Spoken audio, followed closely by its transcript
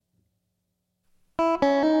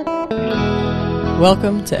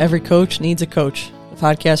Welcome to Every Coach Needs a Coach, a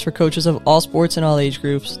podcast for coaches of all sports and all age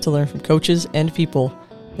groups to learn from coaches and people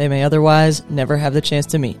they may otherwise never have the chance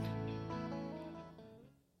to meet.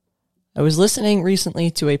 I was listening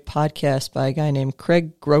recently to a podcast by a guy named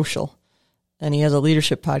Craig Groeschel, and he has a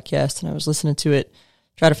leadership podcast, and I was listening to it,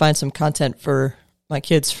 try to find some content for my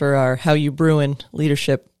kids for our How You Bruin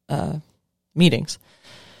leadership meetings.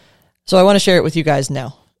 So I want to share it with you guys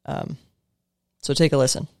now. So take a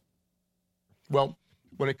listen. Well,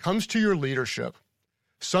 when it comes to your leadership,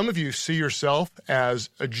 some of you see yourself as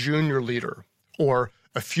a junior leader or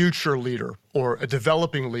a future leader or a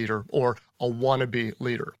developing leader or a wannabe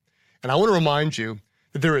leader. And I want to remind you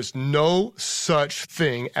that there is no such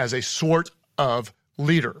thing as a sort of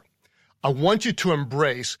leader. I want you to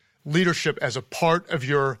embrace leadership as a part of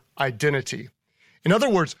your identity. In other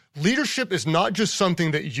words, leadership is not just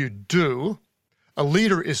something that you do. A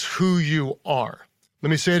leader is who you are. Let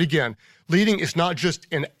me say it again. Leading is not just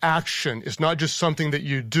an action. It's not just something that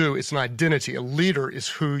you do. It's an identity. A leader is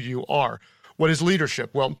who you are. What is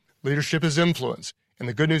leadership? Well, leadership is influence. And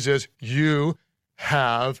the good news is you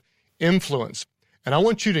have influence. And I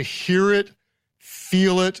want you to hear it,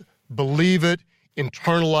 feel it, believe it,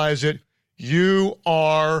 internalize it. You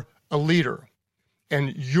are a leader.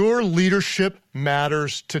 And your leadership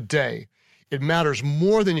matters today. It matters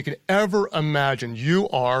more than you can ever imagine. You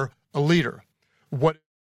are a leader.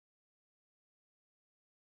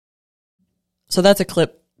 So that's a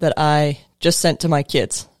clip that I just sent to my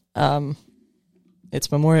kids. It's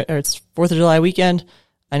 4th of July weekend.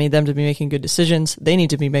 I need them to be making good decisions. They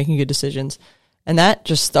need to be making good decisions. And that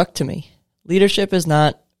just stuck to me. Leadership is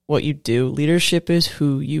not what you do. Leadership is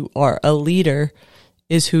who you are. A leader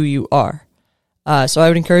is who you are. So I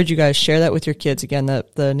would encourage you guys, share that with your kids. Again,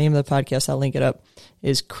 the name of the podcast, I'll link it up,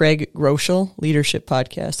 is Craig Groeschel Leadership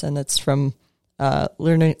Podcast. And that's from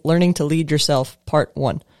Learning to Lead Yourself, Part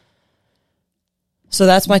 1. So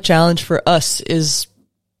that's my challenge for us, is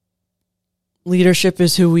leadership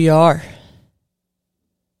is who we are.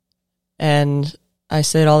 And I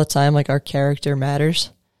say it all the time, like, our character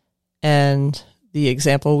matters and the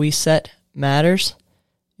example we set matters.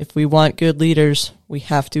 If we want good leaders, we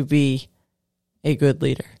have to be a good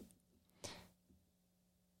leader.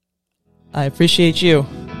 I appreciate you.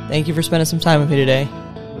 Thank you for spending some time with me today.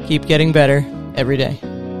 Keep getting better every day.